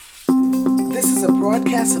is a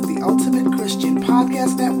broadcast of the Ultimate Christian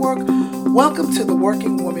Podcast Network. Welcome to the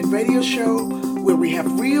Working Woman Radio Show, where we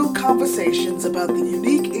have real conversations about the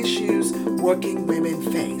unique issues working women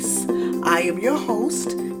face. I am your host,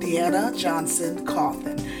 Deanna Johnson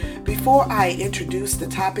Carthen. Before I introduce the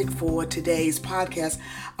topic for today's podcast,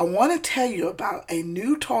 I want to tell you about a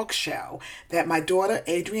new talk show that my daughter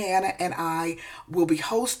Adriana and I will be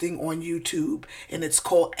hosting on YouTube, and it's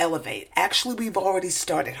called Elevate. Actually, we've already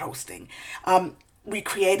started hosting. We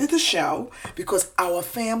created the show because our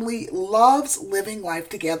family loves living life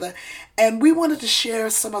together, and we wanted to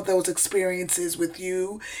share some of those experiences with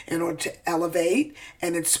you in order to elevate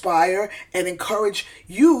and inspire and encourage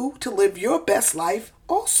you to live your best life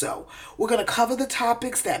also. We're going to cover the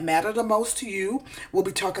topics that matter the most to you. We'll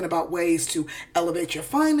be talking about ways to elevate your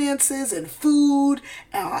finances and food,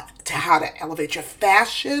 to how to elevate your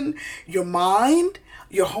fashion, your mind,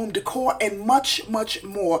 your home decor, and much, much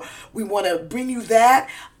more. We want to bring you that,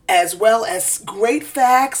 as well as great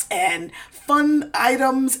facts and fun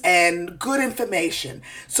items and good information.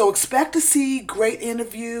 So expect to see great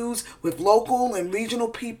interviews with local and regional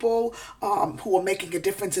people who are making a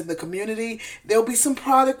difference in the community. There'll be some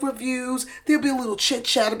product reviews. There'll be a little chit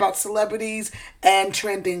chat about celebrities and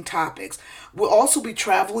trending topics. We'll also be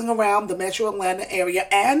traveling around the metro Atlanta area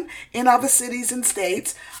and in other cities and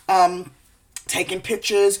states, taking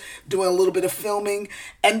pictures, doing a little bit of filming,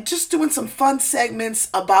 and just doing some fun segments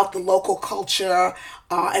about the local culture,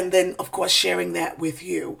 and then, of course, sharing that with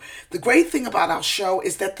you. The great thing about our show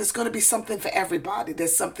is that there's going to be something for everybody.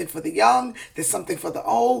 There's something for the young, there's something for the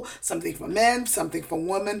old, something for men, something for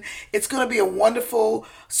women. It's going to be a wonderful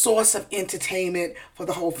source of entertainment for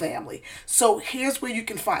the whole family. So here's where you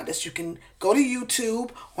can find us. You can go to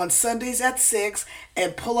YouTube on Sundays at 6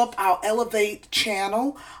 and pull up our Elevate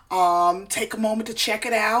channel. Take a moment to check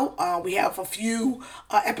it out. We have a few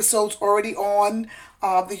episodes already on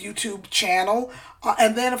the YouTube channel.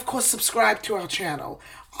 And then, of course, subscribe to our channel.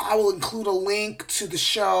 I will include a link to the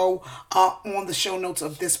show on the show notes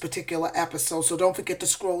of this particular episode. So don't forget to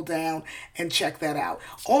scroll down and check that out.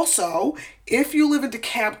 Also, if you live in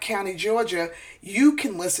DeKalb County, Georgia, you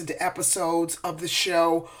can listen to episodes of the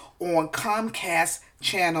show on Comcast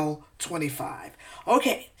Channel 25.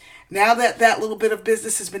 Okay. Now that that little bit of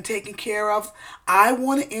business has been taken care of, I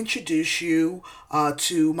want to introduce you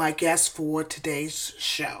to my guest for today's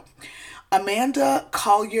show. Amanda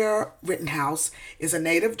Collier Rittenhouse is a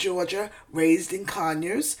native Georgia, raised in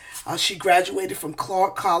Conyers. She graduated from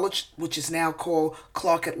Clark College, which is now called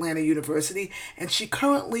Clark Atlanta University, and she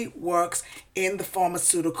currently works in the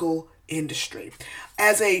pharmaceutical industry.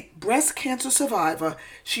 As a breast cancer survivor,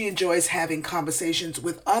 she enjoys having conversations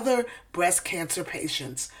with other breast cancer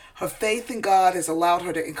patients. Her faith in God has allowed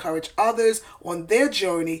her to encourage others on their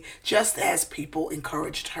journey, just as people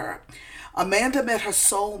encouraged her. Amanda met her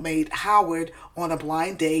soulmate, Howard, on a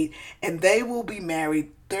blind date, and they will be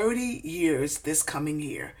married 30 years this coming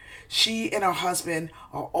year. She and her husband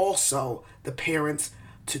are also the parents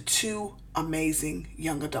to two amazing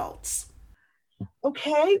young adults.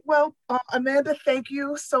 Okay, well, Amanda, thank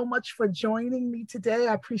you so much for joining me today.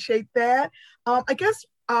 I appreciate that. I guess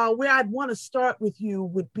where I'd want to start with you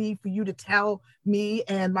would be for you to tell me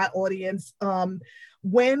and my audience,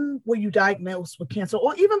 when were you diagnosed with cancer?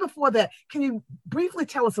 Or even before that, can you briefly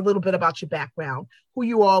tell us a little bit about your background, who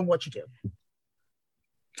you are and what you do?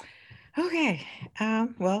 Okay.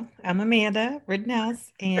 Well, I'm Amanda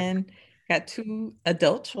Rittenhouse and got two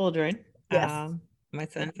adult children. Yes. My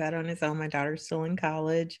son's out on his own. My daughter's still in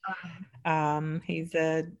college. He's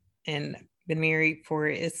and been married for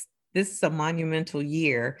this is a monumental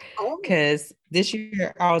year because this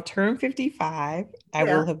year I'll turn 55. I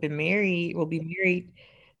will have been married, will be married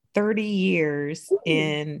 30 years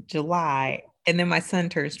in July. And then my son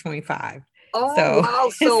turns 25. So wow.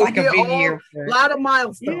 It's like a big year. A lot of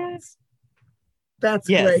milestones. Yes. That's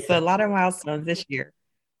great. So a lot of milestones this year.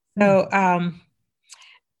 So,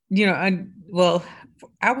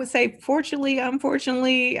 I would say fortunately,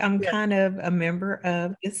 unfortunately, I'm kind of a member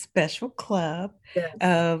of this special club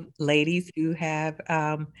of ladies who have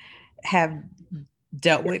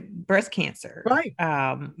dealt with breast cancer. Right.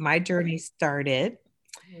 My journey started.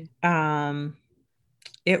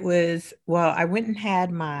 It was, I went and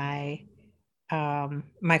had my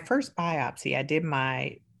my first biopsy. I did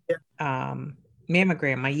my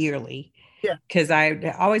mammogram, my yearly. Because I'd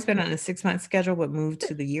always been on a 6-month schedule, but moved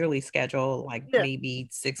to the yearly schedule maybe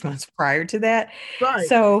 6 months prior to that. Right.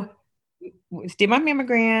 So did my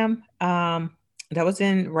mammogram. that was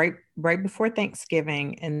in right before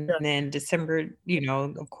Thanksgiving. And then December,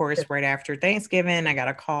 of course, right after Thanksgiving, I got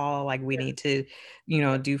a call like we need to,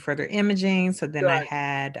 do further imaging. So then I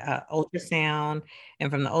had ultrasound,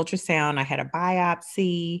 and from the ultrasound, I had a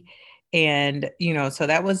biopsy. And, so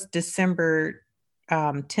that was December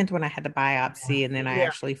 10th when I had the biopsy. And then I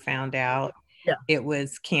actually found out it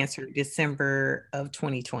was cancer December of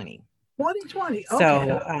 2020. 2020. Okay.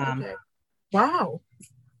 So, okay. Wow.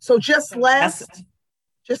 So just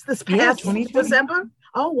this past December?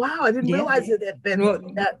 Oh, wow. I didn't realize it had been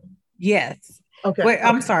that. Yes. Okay. Wait,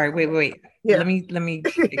 I'm sorry. Wait. Yeah. Let me.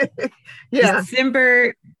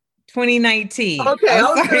 December 2019. Okay. I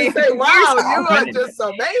was going to say, wow, you are just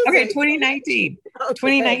amazing. Okay. 2019. Okay.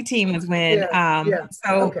 2019 was when,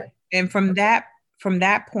 and from that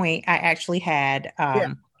point, I actually had,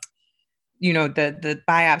 the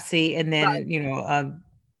biopsy, and then,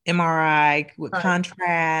 MRI with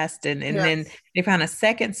contrast, and then they found a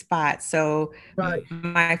second spot. So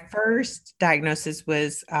my first diagnosis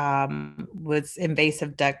was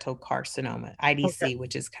invasive ductal carcinoma, IDC,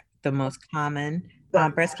 which is the most common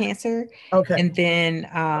breast cancer. Okay. And then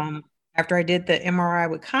after I did the MRI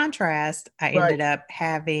with contrast, I ended up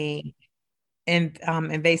having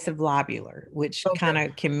invasive lobular, which kind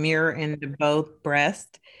of can mirror into both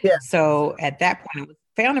breasts. Yeah. So at that point, it was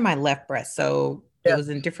found in my left breast. So it was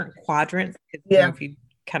in different quadrants. If you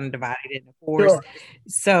kind of divide it into fours. Sure.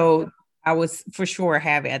 So I was for sure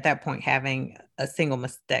having a single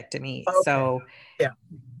mastectomy. Okay. So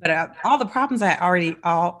but all the problems I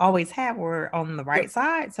always had were on the right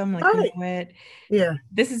side. So I'm like, you know what? Yeah.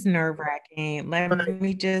 This is nerve wracking. Let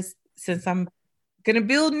me just, since I'm going to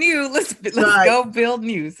build new, let's go build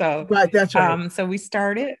new. So, that's right. So we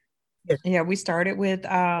started. Yeah, we started with,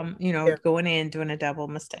 going in, doing a double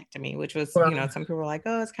mastectomy, which was, some people were like,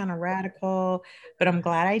 oh, it's kind of radical, but I'm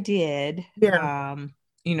glad I did. Yeah.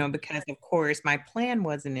 Because of course my plan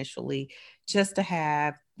was initially just to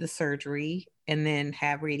have the surgery and then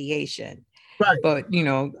have radiation. Right. But,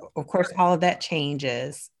 of course, all of that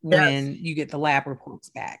changes when you get the lab reports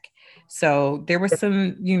back. So there was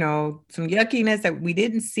some yuckiness that we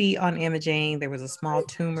didn't see on imaging. There was a small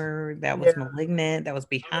tumor that was malignant, that was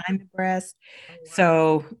behind the breast.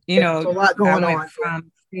 So, a lot going on.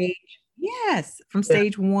 From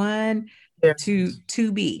stage 1 to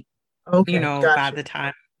 2B, okay, by the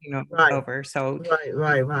time, over. So,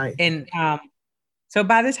 right. And, so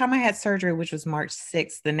by the time I had surgery, which was March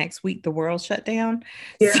 6th, the next week, the world shut down.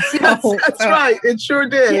 Yes, that's right. It sure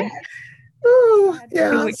did. Ooh,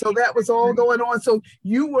 so that was all going on. So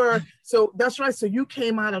that's right. So you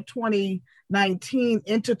came out of 2019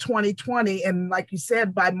 into 2020. And like you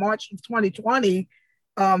said, by March of 2020,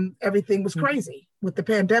 everything was crazy with the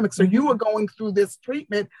pandemic. So you were going through this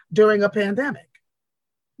treatment during a pandemic.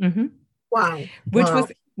 Mm-hmm. Wow.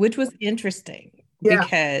 Which was interesting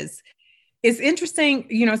because it's interesting,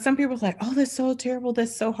 some people are like, oh, that's so terrible,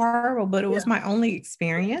 that's so horrible, but it was my only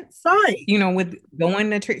experience, with going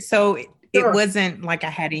to treat. So it wasn't like I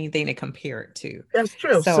had anything to compare it to. That's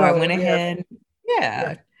true. So I went ahead.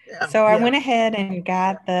 So I went ahead and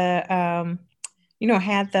got the,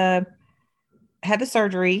 had the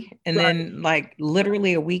surgery, and then like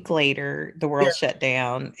literally a week later, the world shut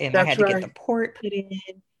down, and I had to get the port put in.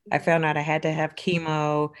 I found out I had to have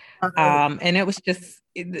chemo. And it was just,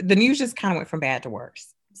 the news just kind of went from bad to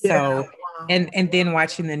worse. So, and then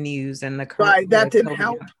watching the news and that didn't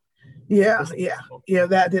help. Yeah,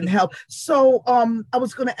 that didn't help. So, I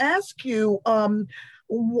was going to ask you,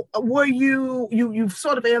 were you've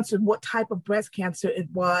sort of answered what type of breast cancer it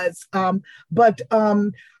was, but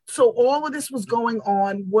so all of this was going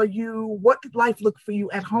on. What did life look for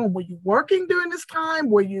you at home? Were you working during this time?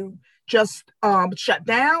 Were you just shut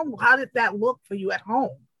down? How did that look for you at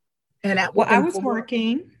home? And I was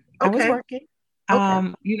working. I was working.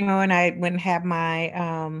 And I went and had my,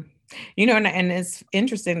 and it's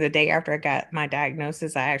interesting. The day after I got my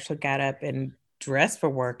diagnosis, I actually got up and dressed for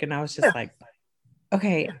work, and I was just like,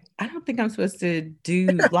 okay, I don't think I'm supposed to do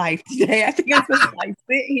life today. I think I'm supposed to like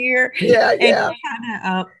sit here and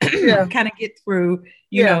kind of get through,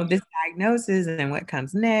 this diagnosis and what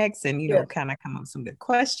comes next, and kind of come up with some good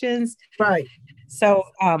questions. Right. So,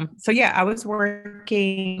 I was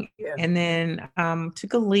working, and then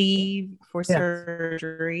took a leave for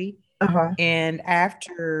surgery, and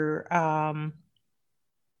after,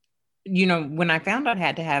 when I found out I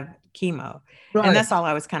had to have chemo. Right. And that's all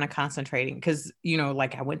I was kind of concentrating, because,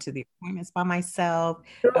 like I went to the appointments by myself.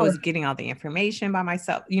 Sure. I was getting all the information by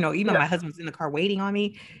myself. Even my husband was in the car waiting on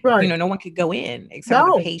me. Right. No one could go in except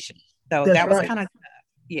for the patient. So that was kind of tough.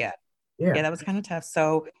 Yeah, that was kind of tough.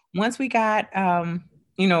 So once we got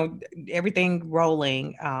you know, everything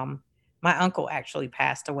rolling. My uncle actually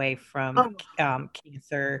passed away from Oh,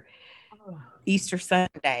 cancer oh, Easter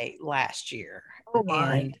Sunday last year, oh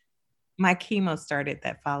my. and my chemo started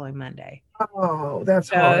that following Monday. Oh, that's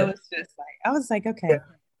So it hard. was just like I was like, Yeah. okay,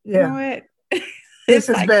 you know Yeah. what? This It's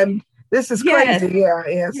has like been, this is yes, crazy. Yeah.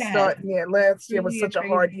 Yeah. yes, Last year was really a such a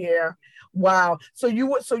crazy hard year. Wow. So you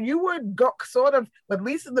were sort of, at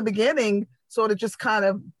least in the beginning, sort of just kind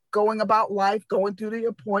of going about life, going through the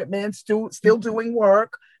appointments, still doing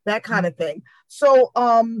work, that kind of thing. So,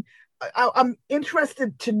 I'm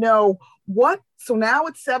interested to know so now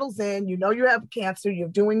it settles in, you know, you have cancer, you're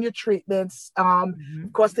doing your treatments. Of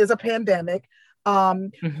Mhm. course, there's a pandemic.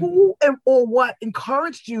 Mhm. Who or what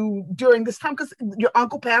encouraged you during this time? Because your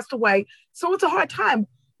uncle passed away, so it's a hard time.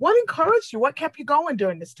 What encouraged you? What kept you going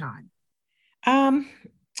during this time? Um,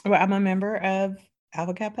 well, I'm a member of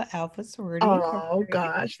Alpha Kappa Alpha Sorority Oh Incorporated.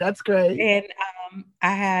 gosh, that's great. And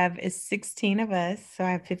I have it's 16 of us. So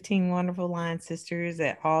I have 15 wonderful line sisters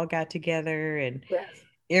that all got together, and Yes.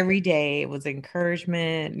 every day it was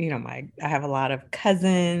encouragement. You know, I have a lot of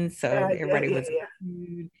cousins, so Yeah, everybody yeah, was yeah.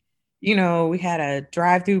 included. You know, we had a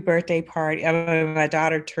drive-through birthday party. I mean, my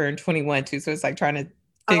daughter turned 21 too, so it's like trying to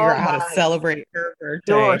figure Oh out how to my. celebrate her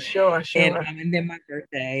Sure, birthday. sure, sure. And then my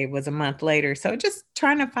birthday was a month later. So just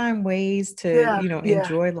trying to find ways to, Yeah, you know, yeah.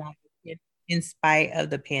 enjoy life in spite of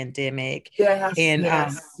the pandemic. Yes, And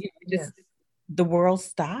yes, you know, yes. just the world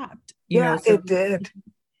stopped, you Yeah, know, so it did.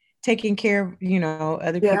 taking care of, you know,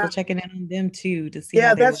 other people, Yeah. checking in on them too to see how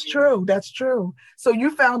Yeah, they were that's doing. true. That's true. So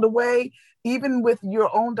you found a way, even with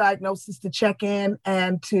your own diagnosis, to check in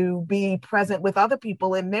and to be present with other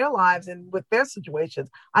people in their lives and with their situations.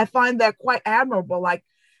 I find that quite admirable. Like,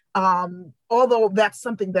 although that's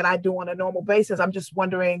something that I do on a normal basis, I'm just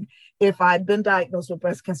wondering if I'd been diagnosed with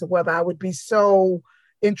breast cancer, whether I would be so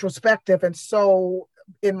introspective and so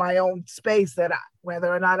in my own space whether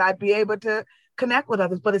or not I'd be able to connect with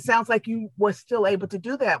others. But it sounds like you were still able to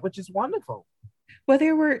do that, which is wonderful. Well,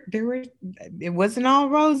 there were, it wasn't all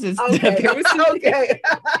roses. Okay. Okay.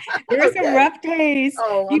 There were some Okay. rough days,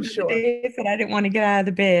 Oh, you I'm know, the sure. days that I didn't want to get out of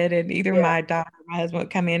the bed, and either Yeah. my daughter or my husband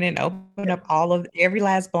would come in and open Yeah. up all of every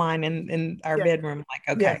last blind in our Yeah. bedroom, like,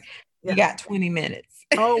 Yes. okay, you Yes. got 20 minutes.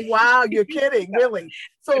 Oh, wow. You're kidding. Really?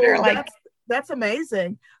 They're So like, that's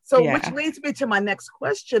amazing. So which yeah. leads me to my next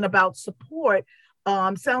question about support.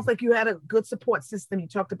 Sounds like you had a good support system. You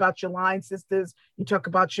talked about your line sisters. You talk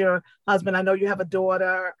about your husband. I know you have a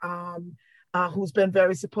daughter who's been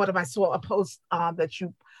very supportive. I saw a post that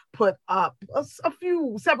you put up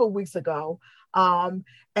several weeks ago. And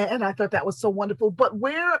I thought that was so wonderful. But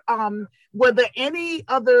were there any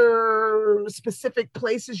other specific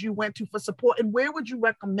places you went to for support? And where would you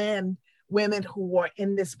recommend women who are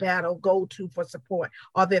in this battle go to for support?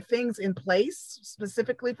 Are there things in place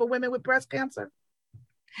specifically for women with breast cancer?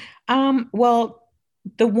 Well,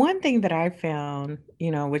 the one thing that I found, you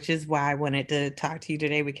know, which is why I wanted to talk to you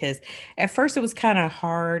today, because at first it was kind of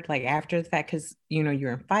hard, like after the fact, because, you know,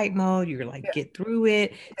 you're in fight mode, you're like, Yeah, get through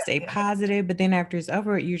it, stay yeah, positive. But then after it's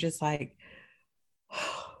over, you're just like,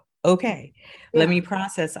 okay, let yeah, me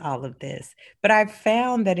process all of this. But I've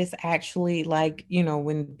found that it's actually like, you know,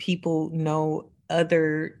 when people know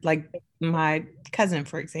other, like my cousin,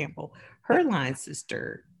 for example, yeah, her line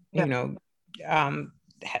sister, yeah, you know, um,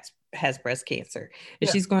 has breast cancer and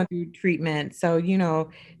yeah. she's going through treatment. So, you know,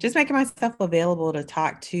 just making myself available to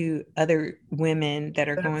talk to other women that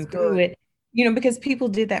are That's going through good. it, you know, because people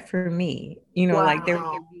did that for me, you know, like there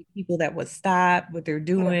Wow. would be people that would stop what they're Yeah,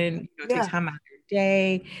 doing, you know, take yeah, time out of their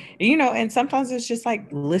day, you know, and sometimes it's just like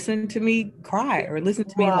listen to me cry yeah. or listen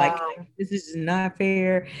to me like Wow. this is not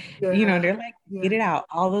fair, you know, Yeah, they're like, get yeah, it out.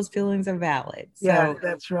 All those feelings are valid. yeah. So,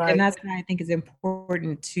 That's and right. that's why I think it's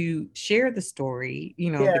important to share the story,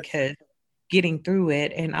 you know, Yes. because getting through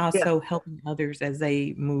it and Yeah, also helping others as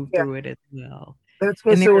they move yeah. through it as well. That's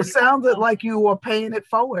good. And there So it are sounded also, like you were paying it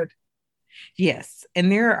forward. yes,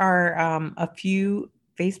 and there are a few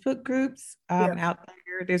Facebook groups Yeah, out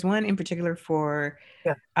there. There's one in particular for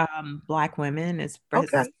yeah. Black women, it's Okay.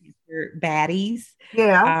 breast cancer baddies.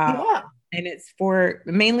 Yeah, Um, yeah, and it's for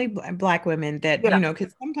mainly Black women that, yeah, you know,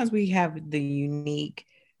 because sometimes we have the unique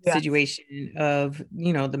yes, situation of,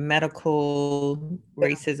 you know, the medical yeah.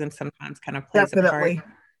 racism sometimes kind of plays a part Definitely,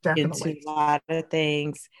 into definitely. a lot of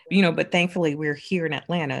things, you know, but thankfully we're here in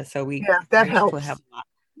Atlanta, so we Yeah, that actually have helps. a lot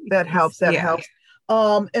of That places. helps. That Yeah. helps.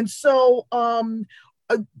 And so,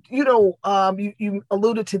 you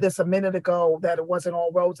alluded to this a minute ago that it wasn't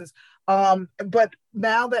all roses. But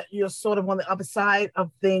now that you're sort of on the other side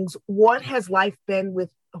of things, what has life been with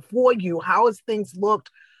for you? How has things looked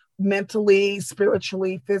mentally,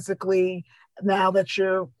 spiritually, physically, now that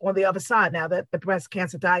you're on the other side, now that the breast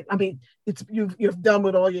cancer died? I mean, you've done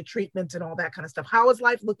with all your treatments and all that kind of stuff. How is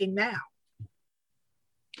life looking now?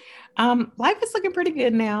 Life is looking pretty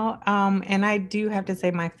good now. And I do have to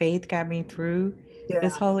say my faith got me through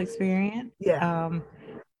this Yeah, whole experience. yeah,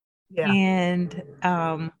 yeah. And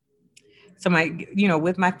so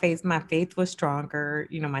with my faith was stronger.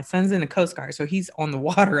 My son's in the Coast Guard, so he's on the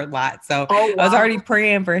water a lot. So Oh, I was wow. already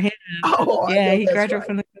praying for him. Oh, I Yeah, know he that's graduated right.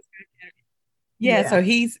 from the Coast Guard. Yeah, Yeah, so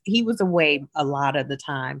he was away a lot of the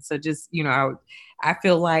time. So just, I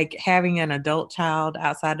feel like having an adult child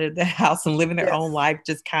outside of the house and living their own yes, life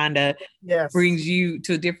just kind of yes, brings you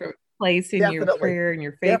to a different place in your definitely, prayer and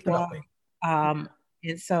your faith walk. definitely.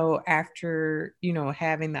 And so after,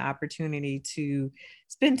 having the opportunity to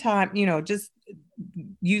spend time, just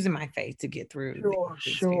using my faith to get through Sure,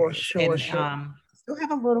 the sure, experience, sure, and sure. still have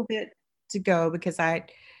a little bit to go because I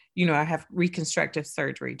have reconstructive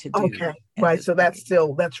surgery to do Okay, at right. this So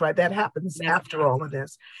point. that's right. That happens And that's a after all process. of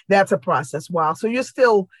this. That's a process. Wow. So you're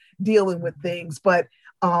still dealing with things, but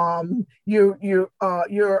you're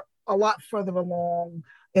a lot further along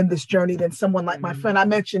in this journey than someone like my friend. I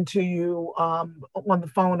mentioned to you on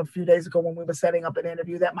the phone a few days ago when we were setting up an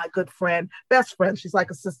interview that my good friend, best friend, she's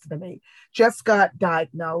like a sister to me, just got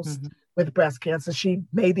diagnosed with breast cancer. She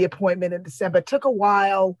made the appointment in December. It took a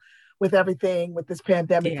while with everything with this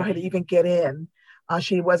pandemic for her to even get in.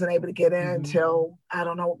 She wasn't able to get in until, I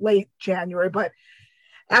don't know, late January. But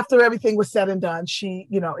after everything was said and done,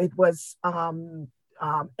 it was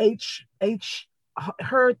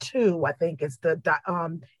HER2, I think is the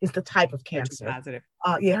type of cancer. HER2 positive.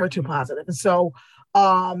 Yeah, HER2 positive. And so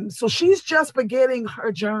she's just beginning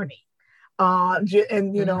her journey. And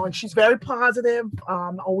she's very positive,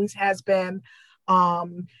 always has been.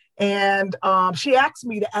 And she asked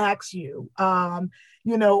me to ask you, what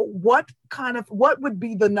would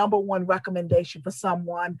be the number one recommendation for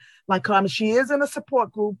someone like her? I mean, she is in a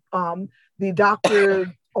support group. The doctor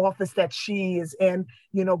office that she is in,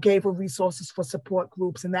 gave her resources for support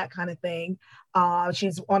groups and that kind of thing.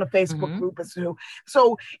 She's on a Facebook group as well.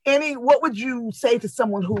 So what would you say to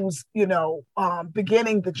someone who's,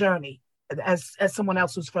 beginning the journey as someone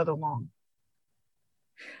else who's further along?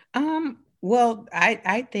 Well,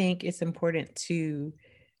 I think it's important to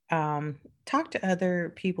talk to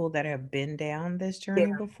other people that have been down this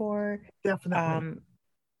journey before. Definitely.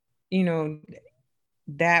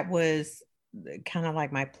 That was kind of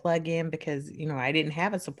like my plug-in because, I didn't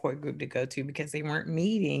have a support group to go to because they weren't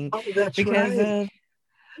meeting Oh, that's because right. of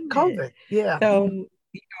COVID. Yeah. So,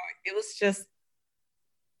 it was just,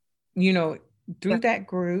 through that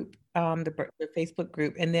group, the Facebook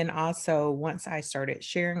group. And then also once I started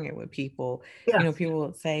sharing it with people, people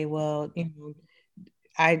would say, well,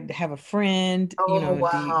 I have a friend, Oh, do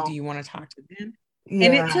wow. you want to talk to them?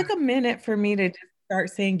 And it Yeah. took a minute for me to just start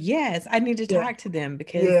saying, yes, I need to Yeah. talk to them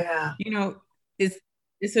because, Yeah.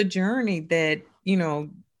 it's a journey that,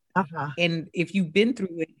 and if you've been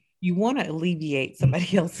through it, you want to alleviate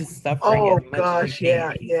somebody else's suffering Oh as much as you gosh,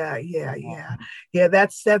 yeah, can. yeah.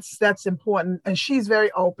 That's important. And she's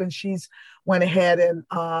very open. She's went ahead and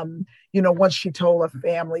once she told her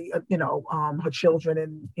family, her children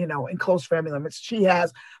and in close family limits, she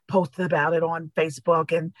has posted about it on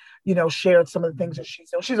Facebook and shared some of the things that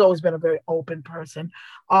she's always been a very open person.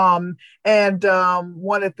 And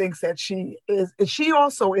one of the things that she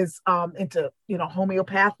also is into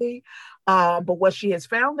homeopathy. But what she has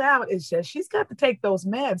found out is that she's got to take those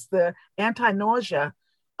meds, the anti-nausea.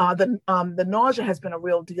 The nausea has been a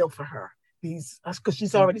real deal for her. Because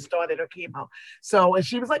she's already started her chemo. So, and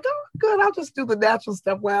she was like, oh, good, I'll just do the natural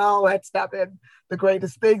stuff. Well, that's not been the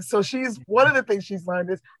greatest thing. So one of the things she's learned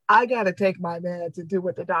is I got to take my meds and do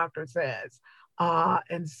what the doctor says.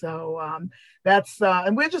 And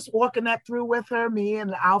we're just walking that through with her, me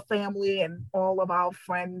and our family and all of our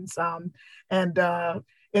friends. And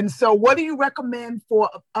so what do you recommend for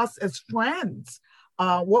us as friends?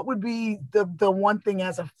 What would be the one thing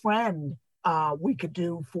as a friend we could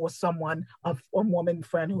do for a woman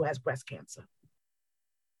friend who has breast cancer?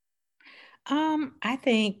 I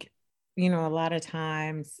think, a lot of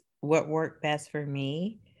times what worked best for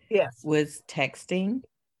me was texting.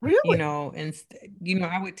 Really? And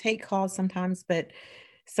I would take calls sometimes, but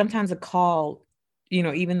sometimes a call,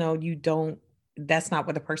 even though that's not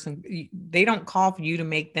what they don't call for you to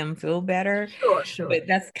make them feel better. Sure. But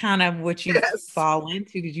that's kind of what you fall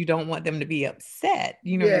into because you don't want them to be upset,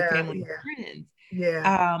 your family and friends.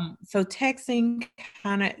 Yeah. So texting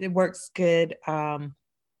it works good. Some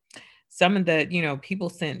of the, people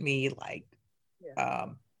sent me like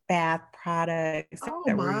bath products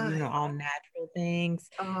that were, all natural things,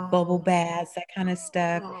 bubble baths, that kind of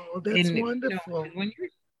stuff. Oh, that's wonderful. When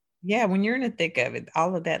you're in the thick of it,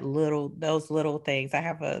 all of those little things. I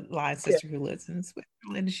have a line sister who lives in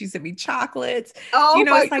Switzerland, and she sent me chocolates. Oh,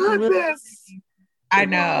 my it's like goodness. I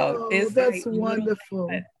know. It's that's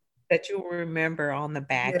wonderful. That you'll remember on the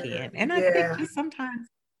back end. And I think just sometimes,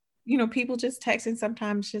 people just texting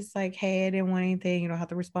sometimes just like, hey, I didn't want anything, have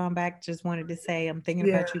to respond back. Just wanted to say, I'm thinking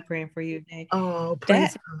about you, praying for you today. Oh,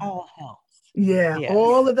 that all helps. Yeah, yes.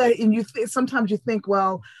 All of that. And sometimes you think,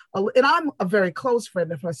 well, and I'm a very close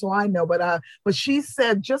friend of hers, so I know, but she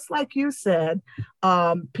said, just like you said,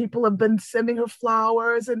 people have been sending her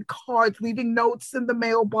flowers and cards, leaving notes in the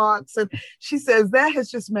mailbox. And she says that has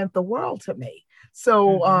just meant the world to me.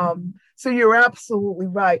 So, so you're absolutely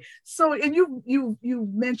right. So, and you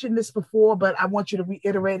mentioned this before, but I want you to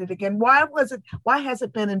reiterate it again. Why has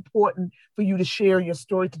it been important for you to share your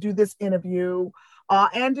story, to do this interview,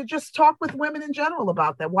 and to just talk with women in general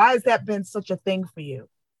about that? Why has that been such a thing for you?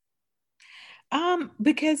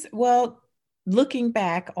 Because, looking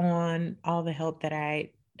back on all the help that I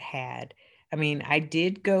had, I mean, I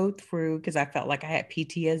did go through, because I felt like I had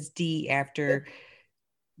PTSD after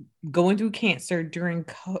going through cancer during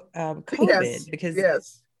COVID, because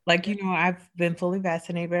I've been fully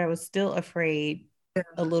vaccinated, but I was still afraid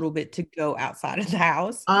a little bit to go outside of the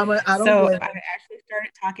house. I actually started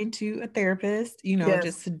talking to a therapist,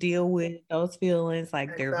 just to deal with those feelings,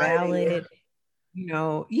 like they're valid,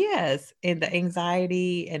 and the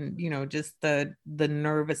anxiety and, just the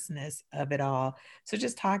nervousness of it all. So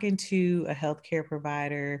just talking to a healthcare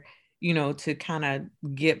provider, to kind of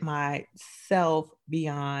get myself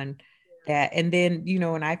beyond that. And then,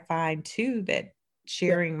 and I find too that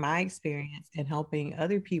sharing my experience and helping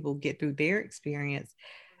other people get through their experience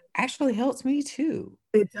actually helps me too.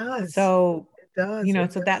 It does. So,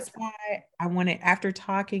 so that's why I wanted, after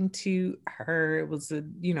talking to her, it was a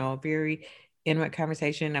very intimate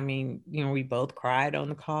conversation. I mean, we both cried on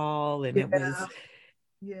the call, and it was,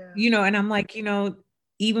 and I'm like,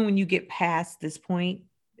 even when you get past this point,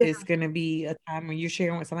 it's going to be a time when you're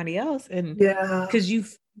sharing with somebody else, and because you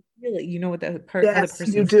feel it, what the other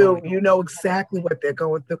person you do. You know exactly what they're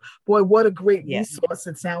going through. Boy, what a great resource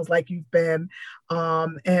it sounds like you've been.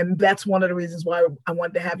 And that's one of the reasons why I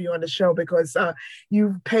wanted to have you on the show, because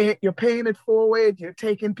you're paying it forward. You're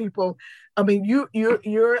taking people. I mean, you're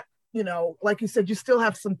like you said, you still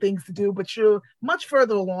have some things to do, but you're much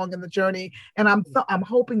further along in the journey. And I'm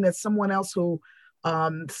hoping that someone else who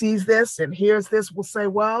sees this and hears this will say,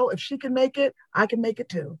 well, if she can make it, I can make it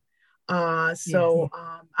too. I'm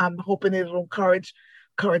hoping it'll encourage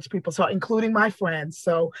people, so including my friends.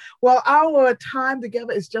 So, well, our time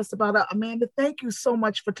together is just about up. Amanda, thank you so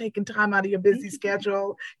much for taking time out of your busy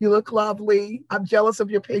schedule. You look lovely. I'm jealous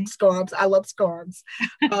of your pink scarves. I love scarves.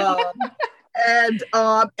 And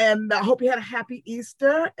I hope you had a happy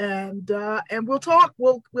Easter, and we'll talk.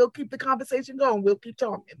 We'll keep the conversation going. We'll keep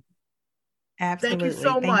talking. Absolutely. Thank you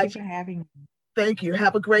so much. Thank you for having me. Thank you.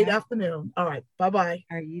 Have a great afternoon. All right. Bye-bye.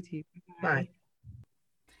 All right, you too. Bye.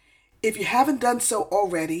 If you haven't done so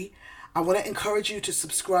already, I want to encourage you to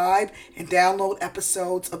subscribe and download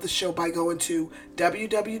episodes of the show by going to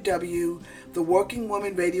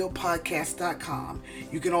www.theworkingwomanradiopodcast.com.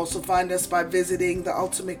 You can also find us by visiting the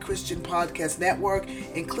Ultimate Christian Podcast Network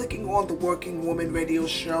and clicking on the Working Woman Radio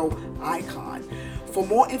Show icon. For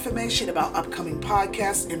more information about upcoming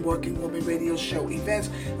podcasts and Working Woman Radio Show events,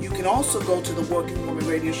 you can also go to the Working Woman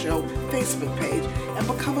Radio Show Facebook page and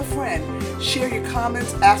become a friend. Share your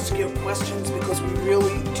comments, ask your questions, because we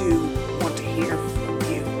really do want to hear from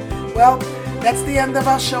you. Well, that's the end of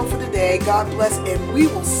our show for today. God bless, and we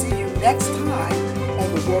will see you next time on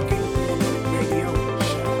the Working